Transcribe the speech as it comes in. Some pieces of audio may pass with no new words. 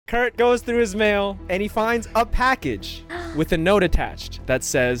Kurt goes through his mail and he finds a package with a note attached that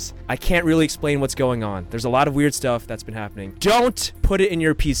says, I can't really explain what's going on. There's a lot of weird stuff that's been happening. Don't put it in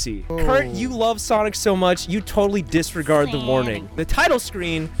your PC. Kurt, you love Sonic so much, you totally disregard the warning. The title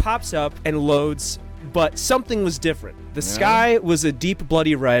screen pops up and loads, but something was different. The sky was a deep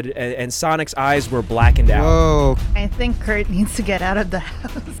bloody red and Sonic's eyes were blackened out. Whoa. I think Kurt needs to get out of the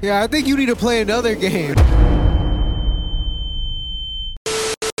house. Yeah, I think you need to play another game.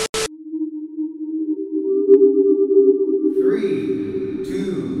 3,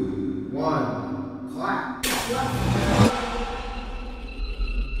 2, 1, clap.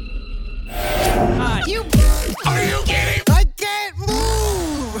 Hi. Are you kidding? I can't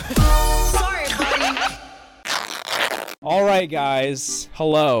move! Sorry, buddy. All right, guys.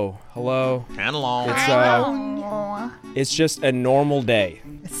 Hello. Hello. Hello. It's just a normal day.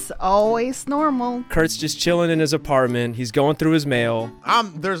 It's always normal. Kurt's just chilling in his apartment. He's going through his mail.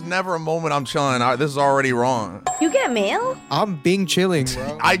 There's never a moment I'm chilling. This is already wrong. You get mail? I'm being chilling,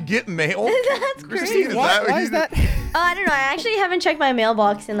 bro. I get mail? That's crazy. Why is that? I don't know. I actually haven't checked my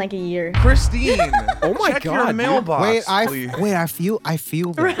mailbox in like a year. Christine, Oh my check God, your dude. mailbox, please. I feel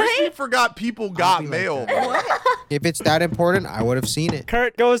that. Right? Christine forgot people got be like mail. If it's that important, I would have seen it.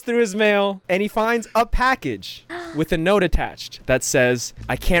 Kurt goes through his mail and he finds a package with a note attached that says,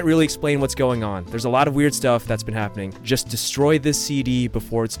 I can't really explain what's going on. There's a lot of weird stuff that's been happening. Just destroy this CD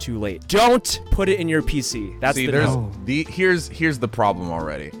before it's too late. Don't put it in your PC. That's See, the there's note. here's the problem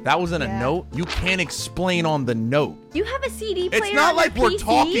already. That wasn't a note. You can't explain on the note. You have a CD player It's not on like your we're PC?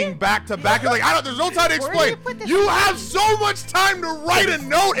 talking back to back. You're like, there's no time to explain. You have so much time to write a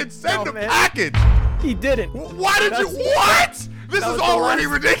note and send a man. package. He didn't. Why did you? What? This is already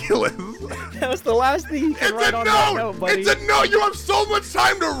ridiculous. That was the last thing he could It's write a on that note, note. buddy. It's a note. You have so much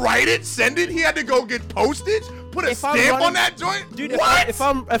time to write it, send it. He had to go get postage, put a If I'm stamp running- on that joint. Dude, what? if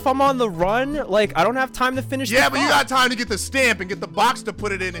I'm on the run, like I don't have time to finish. Yeah, the but you box. got time to get the stamp and get the box to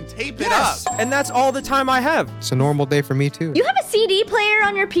put it in and tape Yes, it up. and that's all the time I have. It's a normal day for me, too. You have a CD player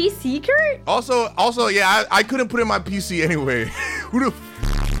on your PC, Kurt? Also, yeah, I couldn't put it in my PC anyway. Who the f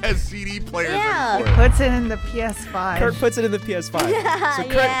has CD players Yeah. anymore? Puts it in the PS5. Kurt puts it in the PS5. Yeah, So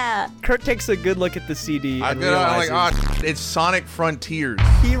Kurt, yeah. Kurt takes a good look at the CD I and did. I'm realizes like, it's Sonic Frontiers.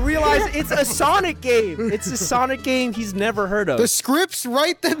 he realized it's a Sonic game. It's a Sonic game he's never heard of. The scripts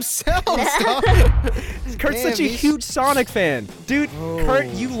write themselves, dog. Kurt's Damn, such a he's- huge Sonic fan. Dude, Kurt,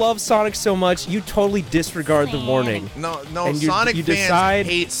 you love Sonic so much, you totally disregard the warning. No, And you Sonic fans decide-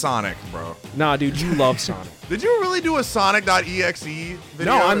 hate Sonic, bro. Nah, dude, you love Sonic. Did you really do a Sonic.exe video?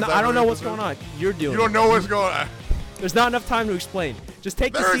 No, Is I that don't know what what's it going was? on. You're doing You don't it. know what's going on. There's not enough time to explain. Just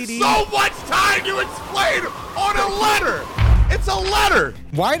take the There's CD. so much time to explain on a letter. It's a letter.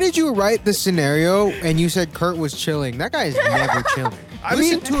 Why did you write the scenario and you said Kurt was chilling? That guy's never chilling.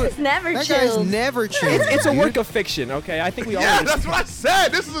 Listen to it. He's never That chilled. guy's never chilling. It's a dude. work of fiction, okay? I think we all Yeah, understand. that's what I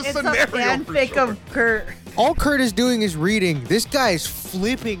said. This is a It's a scenario for fanfic sure. of Kurt. All Kurt is doing is reading. This guy is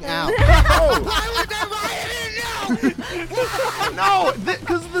flipping out. Why would they write it in? No,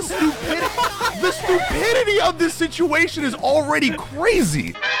 because the stupidity of this situation is already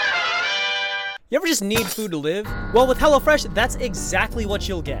crazy. You ever just need food to live? Well, with HelloFresh, that's exactly what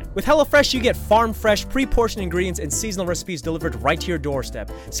you'll get. With HelloFresh, you get farm-fresh, pre-portioned ingredients and seasonal recipes delivered right to your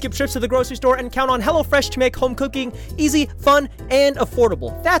doorstep. Skip trips to the grocery store and count on HelloFresh to make home cooking easy, fun, and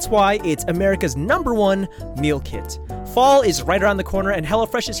affordable. That's why it's America's #1 meal kit. Fall is right around the corner, and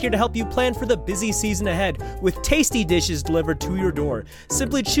HelloFresh is here to help you plan for the busy season ahead with tasty dishes delivered to your door.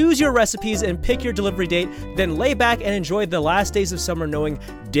 Simply choose your recipes and pick your delivery date, then lay back and enjoy the last days of summer knowing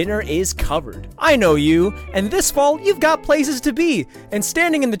dinner is covered. I know you, and this fall, you've got places to be, and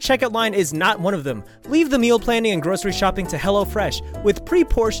standing in the checkout line is not one of them. Leave the meal planning and grocery shopping to HelloFresh. With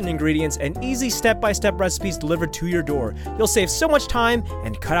pre-portioned ingredients and easy step-by-step recipes delivered to your door, you'll save so much time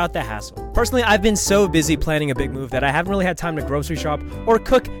and cut out the hassle. Personally, I've been so busy planning a big move that I haven't really had time to grocery shop or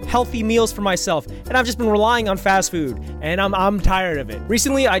cook healthy meals for myself, and I've just been relying on fast food, and I'm tired of it.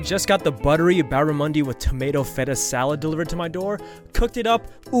 Recently, I just got the buttery barramundi with tomato feta salad delivered to my door, cooked it up,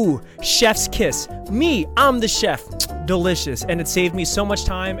 ooh, chef's kiss. Me, I'm the chef. Delicious, and it saved me so much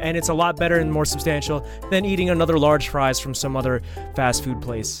time, and it's a lot better and more substantial than eating another large fries from some other fast food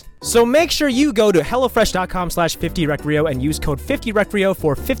place. So make sure you go to hellofresh.com/50recreo and use code 50recreo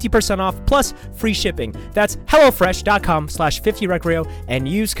for 50% off plus free shipping. That's hellofresh.com/50recreo and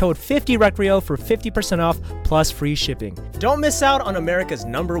use code 50recreo for 50% off plus free shipping. Don't miss out on America's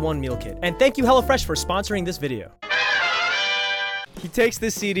 #1 meal kit. And thank you HelloFresh for sponsoring this video. He takes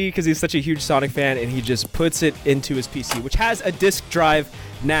this CD because he's such a huge Sonic fan and he just puts it into his PC, which has a disk drive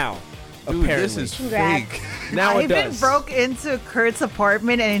now. Dude, apparently. this is Congrats. fake. Now I it even does. broke into Kurt's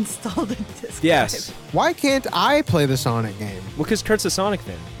apartment and installed the disc Yes. drive. Why can't I play the Sonic game? Well, because Kurt's a Sonic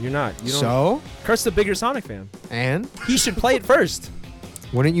fan. You're not. You don't. So? Kurt's the bigger Sonic fan. And? He should play it first.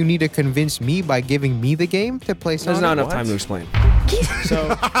 Wouldn't you need to convince me by giving me the game to play Sonic? There's not enough What? time to explain. So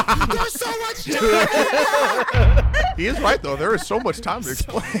There's so much time! He is right though. There is so much time to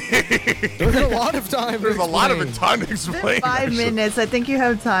explain. There's a lot of time. There's to a lot of explain. time to explain. 5 actually. minutes. I think you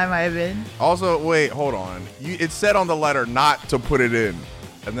have time, Ivan. Also, wait, hold on. It said on the letter not to put it in,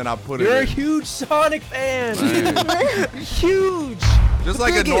 and then I put you're a it in. huge Sonic fan. Huge. Just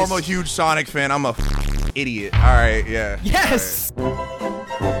like a biggest. normal huge Sonic fan, I'm a idiot. All right, yeah. Yes.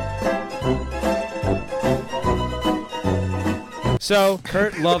 So,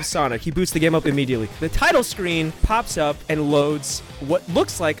 Kurt loves Sonic. He boots the game up immediately. The title screen pops up and loads what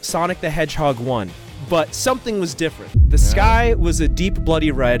looks like Sonic the Hedgehog 1. But something was different. The sky was a deep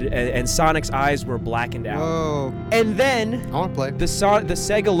bloody red and Sonic's eyes were blackened out. Whoa. And then I want to play. the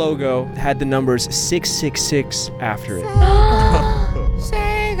Sega logo had the numbers 666 after it.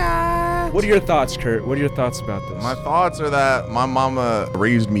 Sega. What are your thoughts, Kurt? What are your thoughts about this? My thoughts are that my mama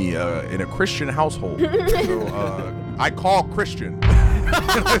raised me in a Christian household. So I call Christian.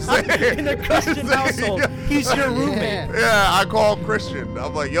 In a Christian household, he's your roommate. Yeah, I call Christian.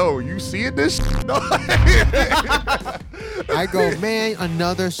 I'm like, yo, you seeing this? I go, man,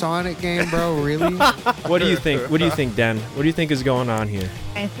 another Sonic game, bro? Really? What do you think? What do you think, Dan? What do you think is going on here?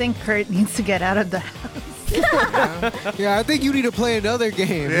 I think Kurt needs to get out of the house. Yeah, I think you need to play another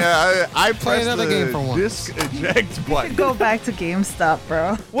game. Yeah, I Play pressed another the game for once. disc eject button. Go back to GameStop,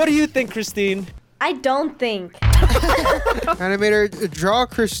 bro. What do you think, Christine? I don't think. Animator, draw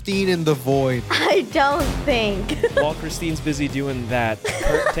Christine in the void. I don't think. While Christine's busy doing that,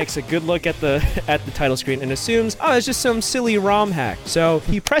 Kurt takes a good look at the title screen and assumes, oh, it's just some silly ROM hack. So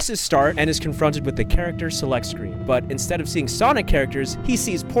he presses start and is confronted with the character select screen. But instead of seeing Sonic characters, he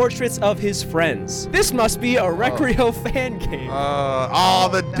sees portraits of his friends. This must be a Recreo fan game.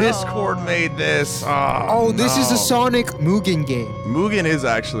 The Discord made this. Oh, this is no. a Sonic Mugen game. Mugen is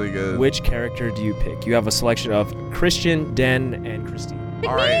actually good. Which character do you pick? You have a selection of Christian, Den, and Christine.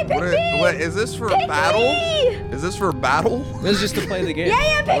 All right, what is this for Pick battle? me! Is this for battle? This is just to play the game.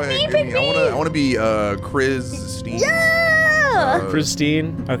 Yeah, pick me, Give pick me- me! I want to be Christine. Yeah!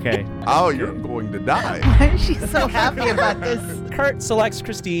 Christine? Okay. Oh, you're going to die. Why is she so happy about this? Kurt selects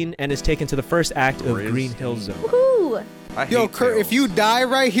Christine and is taken to the first act of Christine. Green Hill Zone. Woohoo! I Yo, hate Kurt, Tails. if you die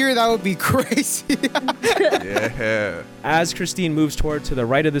right here, that would be crazy. Yeah. As Christine moves toward to the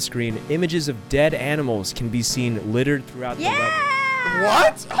right of the screen, images of dead animals can be seen littered throughout the level. Yeah!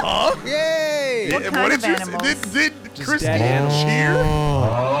 What? Huh? Yay! What Yeah, kind did of you animals? Did Just Christine dead animals. cheer?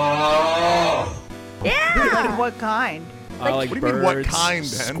 Yeah! What kind? Like what do you mean, birds, what kind,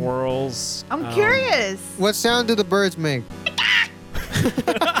 then? squirrels. I'm curious. What sound do the birds make? These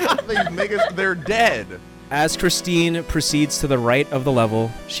niggas, they're dead. As Christine proceeds to the right of the level,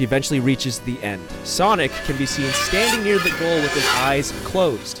 she eventually reaches the end. Sonic can be seen standing near the goal with his eyes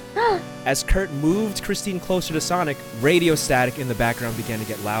closed. As Kurt moved Christine closer to Sonic, radio static in the background began to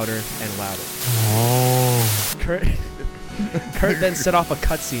get louder and louder. Oh. Kurt then set off a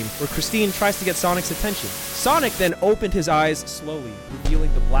cutscene where Christine tries to get Sonic's attention. Sonic then opened his eyes slowly,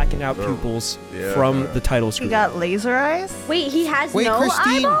 revealing the blackened out pupils from the title You screen. got laser eyes? Wait, he has Wait, no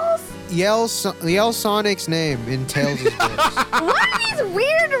Christine. eyeballs? Yell Sonic's name in Tails' voice. What are these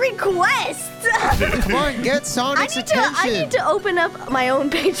weird requests? Come on, get Sonic's I attention. need to open up my own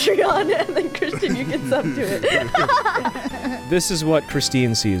Patreon and then Christian, you can sub to it. This is what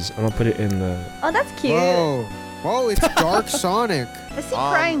Christine sees. I'm gonna put it in the... Oh, that's cute. Whoa. Whoa, it's Dark Sonic. Is he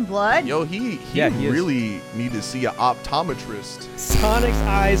crying blood? Yo, he Yeah, he is. really need to see an optometrist. Sonic's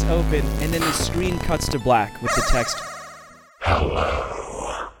eyes open, and then the screen cuts to black with the text,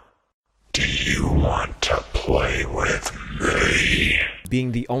 Do you want to play with me?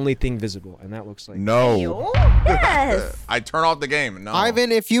 being the only thing visible, and that looks like... No. Yes. I turn off the game. No.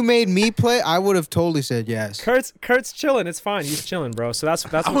 Ivan, if you made me play, I would have totally said yes. Kurt's chilling. It's fine. He's chilling, bro. So that's I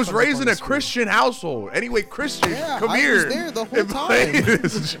what was comes up raised on in a the screen. Christian household. Anyway, Christian, Yeah, come I here. was there the whole and play time.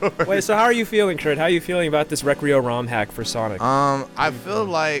 this joint. Wait, so how are you feeling, Kurt? How are you feeling about this Recreo ROM hack for Sonic? I feel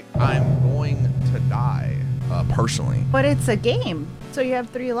like I'm going to die, personally. But it's a game, so you have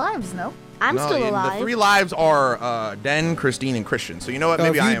 3 lives, no? I'm No, still the alive. 3 lives are Den, Christine, and Christian. So you know what? So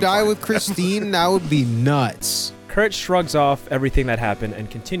Maybe if I you am die fine. with Christine, that would be nuts. Kurt shrugs off everything that happened and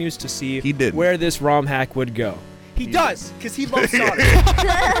continues to see He didn't. where this ROM hack would go. He does, because he loves Sonic.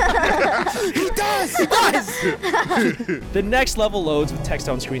 He does! He does! The next level loads with text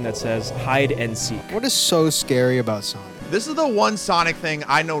on screen that says, hide and seek. What is so scary about Sonic? This is the one Sonic thing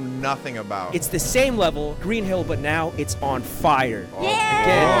I know nothing about. It's the same level, Green Hill, but now it's on fire.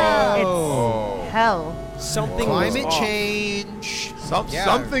 Yeah. It's hell. Something was Climate off. change.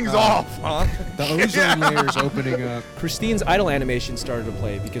 Something's off, huh? The ozone layer's opening up. Christine's idle animation started to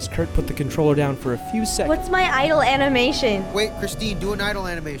play because Kurt put the controller down for a few seconds. What's my idle animation? Wait, Christine, do an idle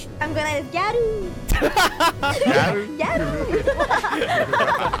animation. I'm gonna Yaru. Yaru.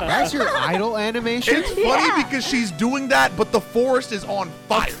 That's your idle animation? It's funny Yeah. because she's doing that, but the forest is on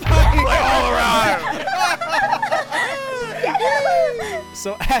fire. Like all around.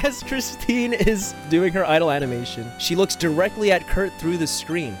 So as Christine is doing her idle animation, she looks directly at Kurt through the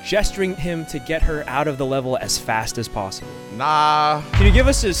screen, gesturing him to get her out of the level as fast as possible. Nah. Can you give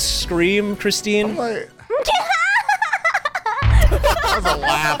us a scream, Christine? I'm like, that was a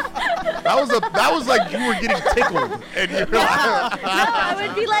laugh. That was like you were getting tickled, and you're like, I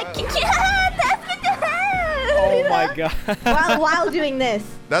would be like, yeah, that's what the hell. Oh my god. While doing this.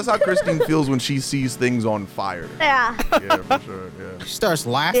 That's how Christine feels when she sees things on fire. Yeah. Yeah, for sure. Yeah. She starts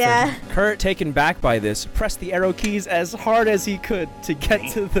laughing. Yeah. Kurt, taken back by this, pressed the arrow keys as hard as he could to get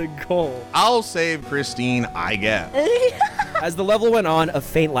to the goal. I'll save Christine, I guess. As the level went on, a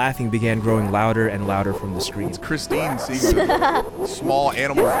faint laughing began growing louder and louder from the screen. Christine sees a small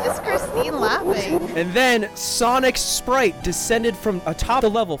animal. Is Christine laughing? And then Sonic's sprite descended from atop the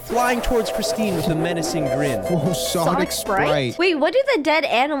level, flying towards Christine with a menacing grin. Oh, Sonic Sprite. Wait, what do the dead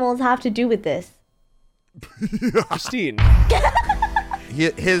animals have to do with this? Christine.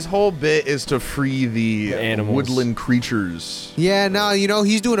 His whole bit is to free the animals. woodland creatures. Yeah, no, you know,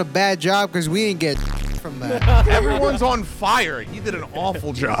 he's doing a bad job because we ain't get from that. Everyone's on fire. He did an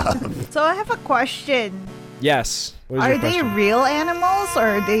awful job. So I have a question. Yes. What is Are your they question? real animals or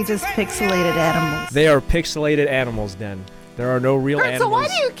are they just pixelated animals? They are pixelated animals, Den. There are no real Kurt, animals. so why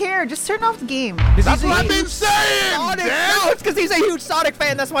do you care? Just turn off the game. That's what I've been saying, Sonic, Dan. no, it's because he's a huge Sonic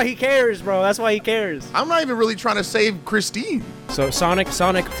fan. That's why he cares, bro. That's why he cares. I'm not even really trying to save Christine. So Sonic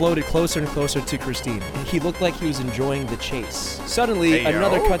floated closer and closer to Christine. He looked like he was enjoying the chase. Suddenly, Hey, yo.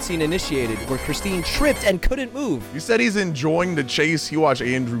 another cutscene initiated where Christine tripped and couldn't move. You said he's enjoying the chase. He watched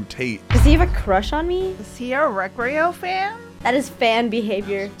Andrew Tate. Does he have a crush on me? Is he a Recreo fan? That is fan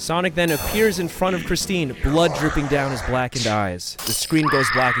behavior. Sonic then appears in front of Christine, blood dripping down his blackened eyes. The screen goes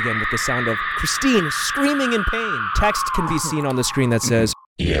black again with the sound of Christine screaming in pain. Text can be seen on the screen that says,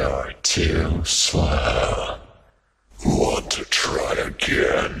 You're too slow. Want to try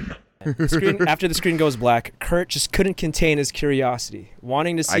again? After the screen goes black, Kurt just couldn't contain his curiosity,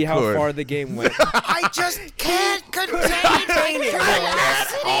 wanting to see I how could. far the game went. I just can't contain it.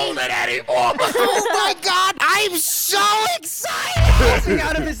 Hold it anymore. Oh my god, I'm so excited. Busting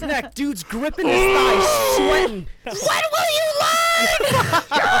out of his neck, dude's gripping his thighs, sweating. When will you learn?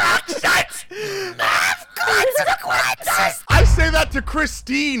 Your accents have consequences. I say that to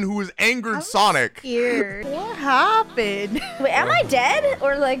Christine, who is angered Sonic. Here. What happened? Wait, am I dead?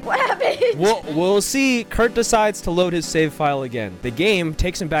 Or like, what happened? We'll see. Kurt decides to load his save file again. The game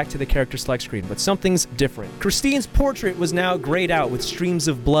takes him back to the character select screen, but something's different. Christine's portrait was now grayed out with streams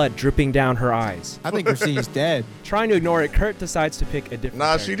of blood dripping down her eyes. I think Christine's dead. Trying to ignore it, Kurt decides to pick a different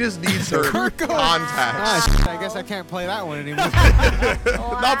Nah, character. she just needs her contacts. I guess I can't play that one anymore.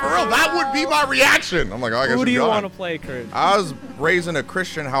 No, for real, that would be my reaction. I'm like, oh, I guess Who do you're you gone. want to play, Kurt? I was raised in a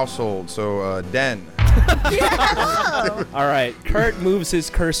Christian household, so Den. All right, Kurt moves his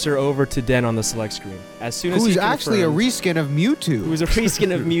cursor over to Den on the select screen. As soon as Who's he actually a confirmed- reskin of Mewtwo. Who's a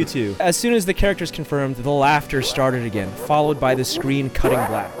reskin of Mewtwo. As soon as the character's confirmed, the laughter started again, followed by the screen cutting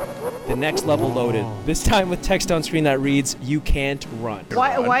black. The next level loaded, this time with text on screen that reads, "You can't run."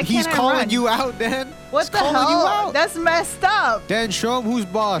 Why can't He's I calling run? you out, Dan. What He's the calling you hell? out. That's messed up. Dan, show him who's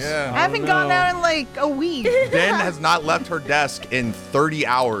boss. I Yeah. haven't gone no. out in like a week. Den has not left her desk in 30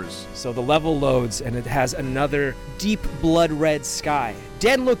 hours. So the level loads, and it has another deep blood red sky.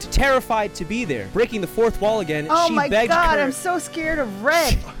 Den looked terrified to be there. Breaking the fourth wall again, Oh she my begged god, Kurt. I'm so scared of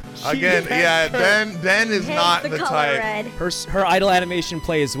red. Again, yeah, Den is Hence not the the color type. red. Her idle animation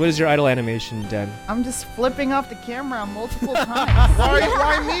plays. What is your idle animation, Den? I'm just flipping off the camera multiple times.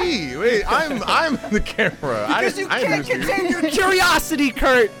 Why me? Wait, I'm the camera. Because you I can't understand. contain your curiosity,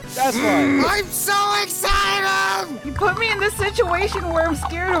 Kurt. That's why. I'm so excited. You put me in this situation where I'm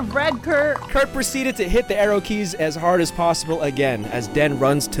scared of red, Kurt. Kurt proceeded to hit the arrow keys as hard as possible again as Den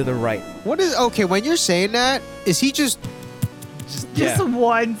runs to the right. What is okay when you're saying that? Is he just? Just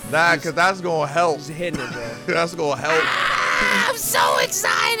once. Nah, cause that's gonna help. Just hitting it, bro. That's gonna help. I'm so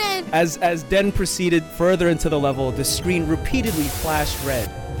excited. As Den proceeded further into the level, the screen repeatedly flashed red.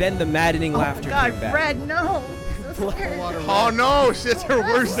 Then the maddening Oh my laughter god, came back. red, no. So Oh no, shit's her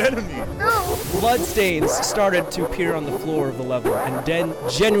worst enemy. Bloodstains started to appear on the floor of the level, and Den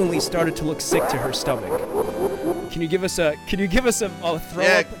genuinely started to look sick to her stomach. Can you give us a throw Yeah, up? Can you give us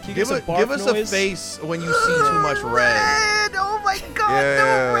a noise? face when you see too much red. Red! Oh my god, Yeah.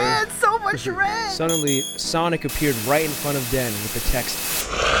 no red! So much red! Suddenly, Sonic appeared right in front of Den with the text.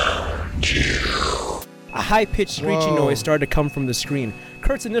 A high-pitched screeching Whoa. noise started to come from the screen.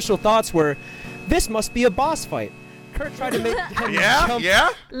 Kurt's initial thoughts were, this must be a boss fight. Kurt tried to make him jump. Yeah?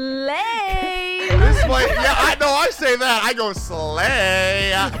 Lame. This is like, yeah, I know, I say that. I go,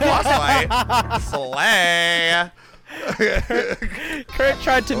 slay. Boss fight. Slay. Kurt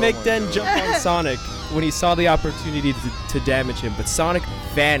tried to make Den jump on Sonic when he saw the opportunity to damage him, but Sonic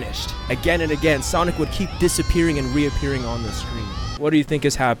vanished. Again and again, Sonic would keep disappearing and reappearing on the screen. What do you think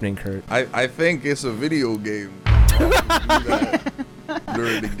is happening, Kurt? I think it's a video game. Do that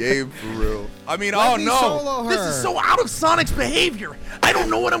during the game, for real. I mean, Let oh me no. solo This her. is so out of Sonic's behavior. I don't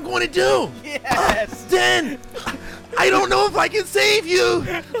know what I'm going to do. Yes! Den, I don't know if I can save you.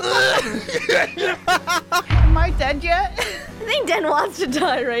 Am I dead yet? I think Den wants to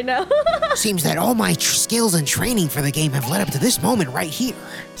die right now. Seems that all my skills and training for the game have led up to this moment right here.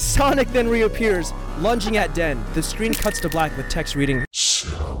 Sonic then reappears, lunging at Den. The screen cuts to black with text reading,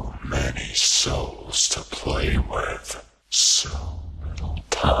 So many souls to play with. So little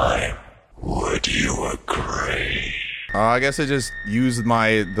time. Would you agree? I guess I just used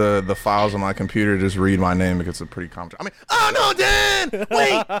the files on my computer to just read my name because it's a pretty common. I mean, oh no, Dan!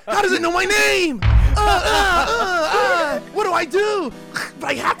 Wait, how does it know my name? What do I do? But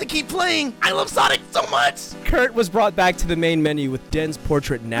I have to keep playing. I love Sonic so much. Kurt was brought back to the main menu with Den's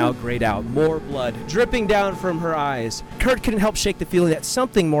portrait now grayed out, more blood dripping down from her eyes. Kurt couldn't help shake the feeling that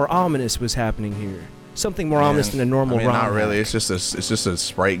something more ominous was happening here. Something more ominous than a normal ROM not really. hack. It's just a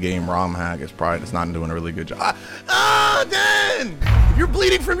sprite game ROM hack. It's not doing a really good job. Dan! You're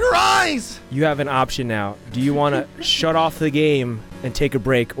bleeding from your eyes. You have an option now. Do you want to shut off the game and take a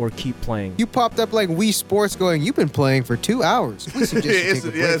break, or keep playing? You popped up like Wii Sports going, you've been playing for 2 hours. We suggest you It's- take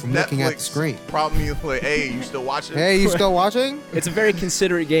a break yeah, it's from looking at the Netflix screen. Problem you like, hey, you still watching? Hey, you still watching? It's a very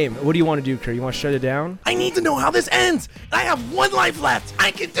considerate game. What do you want to do, Kurt? You want to shut it down? I need to know how this ends. I have 1 life left.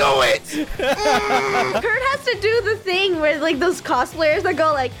 I can do it. Kurt has to do the thing where like those cosplayers that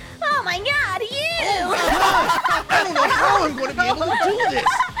go like, oh my god, you! I don't know how I'm going to be able to do this.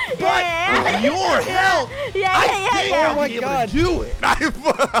 But Yeah. with your help, I think Oh I'll my be able God. to do it.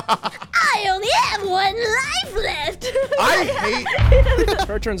 I only have 1 life left. I hate.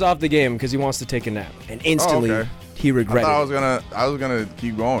 Kurt turns off the game because he wants to take a nap, and instantly okay. he I regretted thought it. I was gonna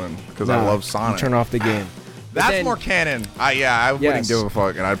keep going because I Nah, love you Sonic. turn off the game. That's then- more canon. I wouldn't Yes. give a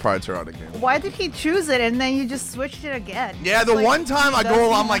fuck, and I'd probably turn on the game. Why did he choose it and then you just switched it again? Yeah, It's the like, one time I go,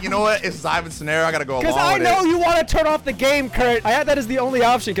 doesn't I'm like, you know what? It's Ivan's scenario. I gotta go along Because with I know it. you want to turn off the game, Kurt. I had that as the only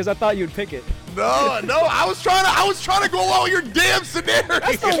option because I thought you'd pick it. No, I was trying to go along with your damn scenario.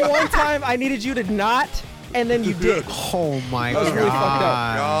 That's the one time I needed you to not, and then you did. Oh my That was god. really fucked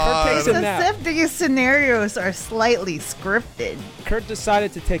up. Kurt takes a The nap. Sifty scenarios are slightly scripted. Kurt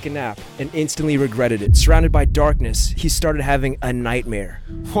decided to take a nap and instantly regretted it. Surrounded by darkness, he started having a nightmare.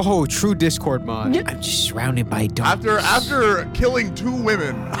 Whoa, true Discord mod. I'm just surrounded by darkness. After killing 2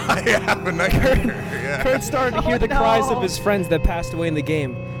 women, I have a nightmare. Yeah. Kurt started to hear the cries of his friends that passed away in the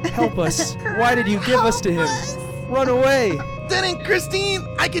game. Help us. Why did you give us to him? Run away. Dan and Christine,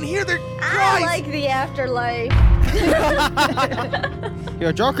 I can hear their I cries. like the afterlife.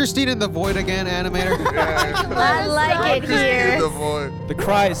 Yo, draw Christine in the void again, animator. I like it here. The void. The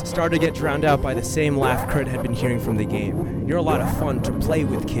cries started to get drowned out by the same laugh Kurt had been hearing from the game. You're a lot of fun to play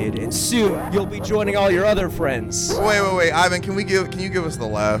with, kid, and soon you'll be joining all your other friends. Wait, Ivan, can you give us the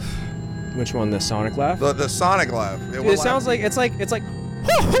laugh? Which one, the Sonic laugh? The Sonic laugh. It sounds like it's like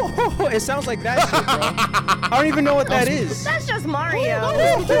it sounds like that shit, bro. I don't even know what that is. That's just Mario.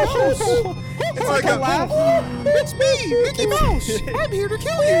 It's like a laugh. It's me, Mickey Mouse. I'm here to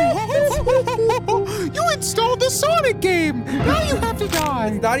kill you. You installed the Sonic game. Now you have to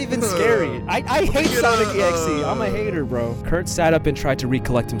die. Not even scary. I hate Sonic.exe. I'm a hater, bro. Kurt sat up and tried to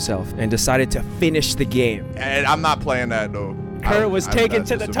recollect himself and decided to finish the game. And I'm not playing that though. Kurt was taken that's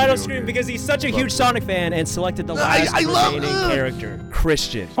to the just a title video screen game. because he's such a huge Sonic fan and selected the last I love- remaining character,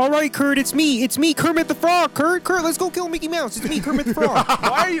 Christian. All right, Kurt, it's me, Kermit the Frog. Kurt, let's go kill Mickey Mouse. It's me, Kermit the Frog.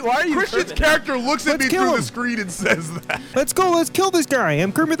 Why are you Christian's Kermit? character looks at Let's me kill through him. the screen and says that. Let's go, let's kill this guy.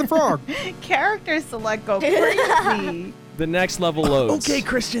 I'm Kermit the Frog. Character select go crazy. The next level loads. Okay,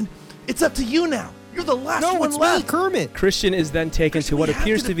 Christian, it's up to you now. You're the last No, one it's left. me, Kermit. Christian is then taken to what we have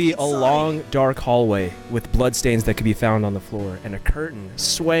appears to to be defeat a Sonic. long, dark hallway with bloodstains that could be found on the floor and a curtain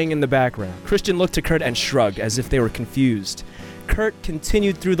swaying in the background. Christian looked to Kurt and shrugged as if they were confused. Kurt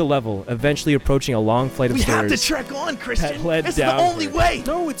continued through the level, eventually approaching a long flight of We have stairs. to trek on, Christian. That led It's the downward. only way.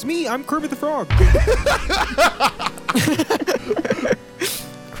 No, it's me. I'm Kermit the Frog.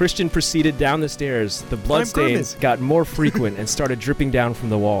 Christian proceeded down the stairs. The bloodstains got more frequent and started dripping down from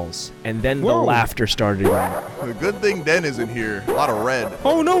the walls. And then the Whoa. laughter started again. The good thing Den isn't here. A lot of red.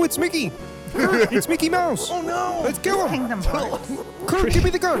 Oh no, it's Mickey. Kurt, it's Mickey Mouse. Oh no. Let's kill him. Kingdom Hearts. Kurt, give me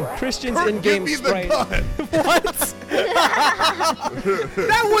the gun. Christian's Kurt, in-game give me the sprite. gun. What?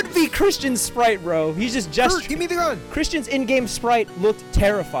 That would be Christian's sprite, bro. He's just Kurt, gesturing. give me the gun. Christian's in-game sprite looked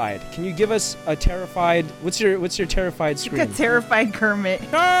terrified. Can you give us a terrified? What's your terrified A scream? terrified Kermit.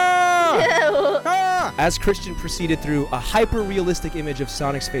 Ah! Ew. Ah! As Christian proceeded through, a hyper-realistic image of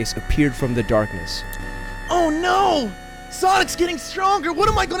Sonic's face appeared from the darkness. Oh no. Sonic's getting stronger. What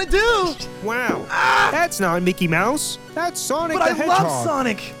am I gonna do? Wow. That's not Mickey Mouse. That's Sonic But the I Hedgehog. love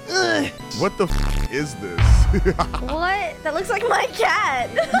Sonic. Ugh. What the is this? What? That looks like my cat.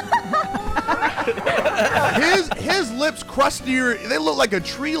 his lips crustier. They look like a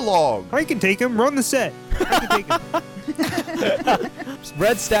tree log. I can take him. Run the set. I can take him.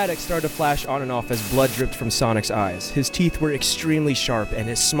 Red static started to flash on and off as blood dripped from Sonic's eyes. His teeth were extremely sharp, and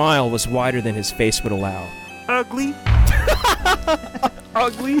his smile was wider than his face would allow. Ugly.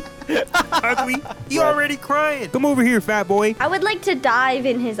 Ugly? Ugly. You already crying. Come over here, fat boy. I would like to dive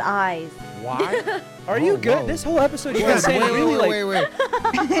in his eyes. Why? Are you good? whoa. This whole episode, you Wait, guys saying really like...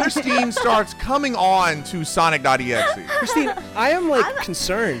 Christine starts coming on to Sonic.exe. Christine, I am like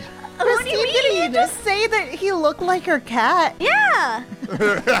concerned. What do you Christine, didn't you mean? just say that he looked like her cat? Yeah.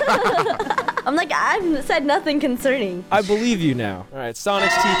 I'm like, I've said nothing concerning. I believe you now. All right,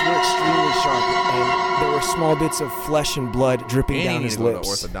 Sonic's teeth were extremely sharp, and there were small bits of flesh and blood dripping And down you his need to go to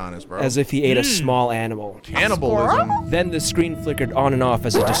lips, orthodontist, bro. as if he ate a small animal. Cannibalism. Then the screen flickered on and off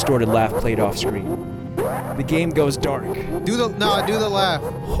as a distorted laugh played off screen. The game goes dark. Do the laugh.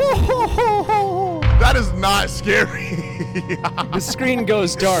 That is not scary. The screen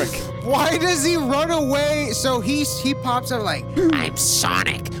goes dark. Why does he run away? So he pops up like, I'm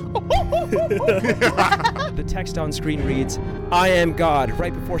Sonic. The text on screen reads, "I am God,"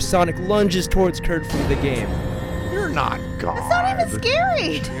 right before Sonic lunges towards Kurt from the game. You're not God. It's not even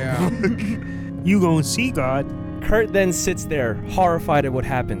scary. you gonna see God. Kurt then sits there, horrified at what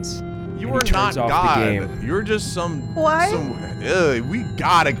happens. You And are he turns not off the God. game. You're just some. Why? We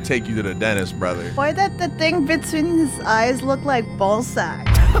gotta take you to the dentist, brother. Why did the thing between his eyes look like ball sack?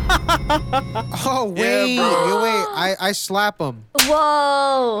 Oh wait, I slap him.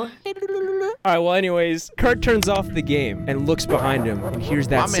 Whoa. All right, well, anyways, Kurt turns off the game and looks behind him and hears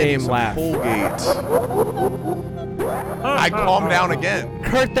that My man needs same some laugh. Colgate. I calm down again.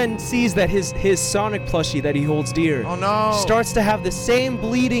 Kurt then sees that his Sonic plushie that he holds dear Oh no. starts to have the same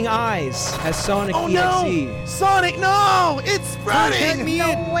bleeding eyes as Sonic Oh EXE. no. Sonic, no. It's Let spreading. me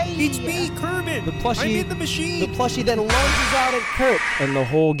in. way. It's me, Kermit. The plushie, I'm in the machine. The plushie then lunges out at Kurt, and the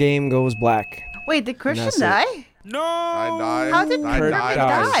whole game goes black. Wait, did Christian that's it. die? No. I died. How did I Kurt died.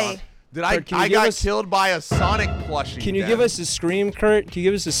 dies. Did I? Kurt, can you I give got us- killed by a Sonic plushie. Can you Dan. give us a scream, Kurt? Can you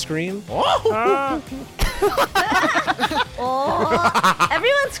give us a scream? Ah. Oh.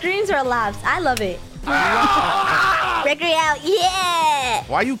 Everyone's screams or laughs. I love it. Gregory out. Yeah.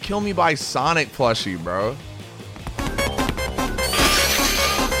 Why you kill me by Sonic plushie, bro?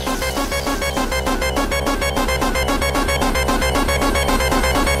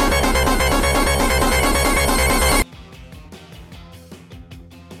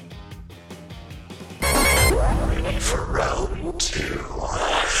 For round 2.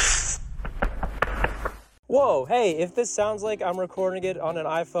 Whoa, hey, if this sounds like I'm recording it on an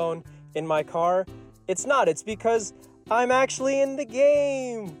iPhone in my car, it's not. It's because I'm actually in the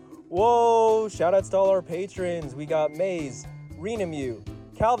game. Whoa, shoutouts to all our patrons. We got Maze, Renamu,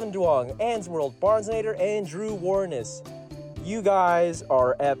 Calvin Duong, Answorld, Barnesnader, and Drew Warness. You guys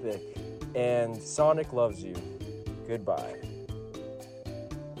are epic, and Sonic loves you. Goodbye.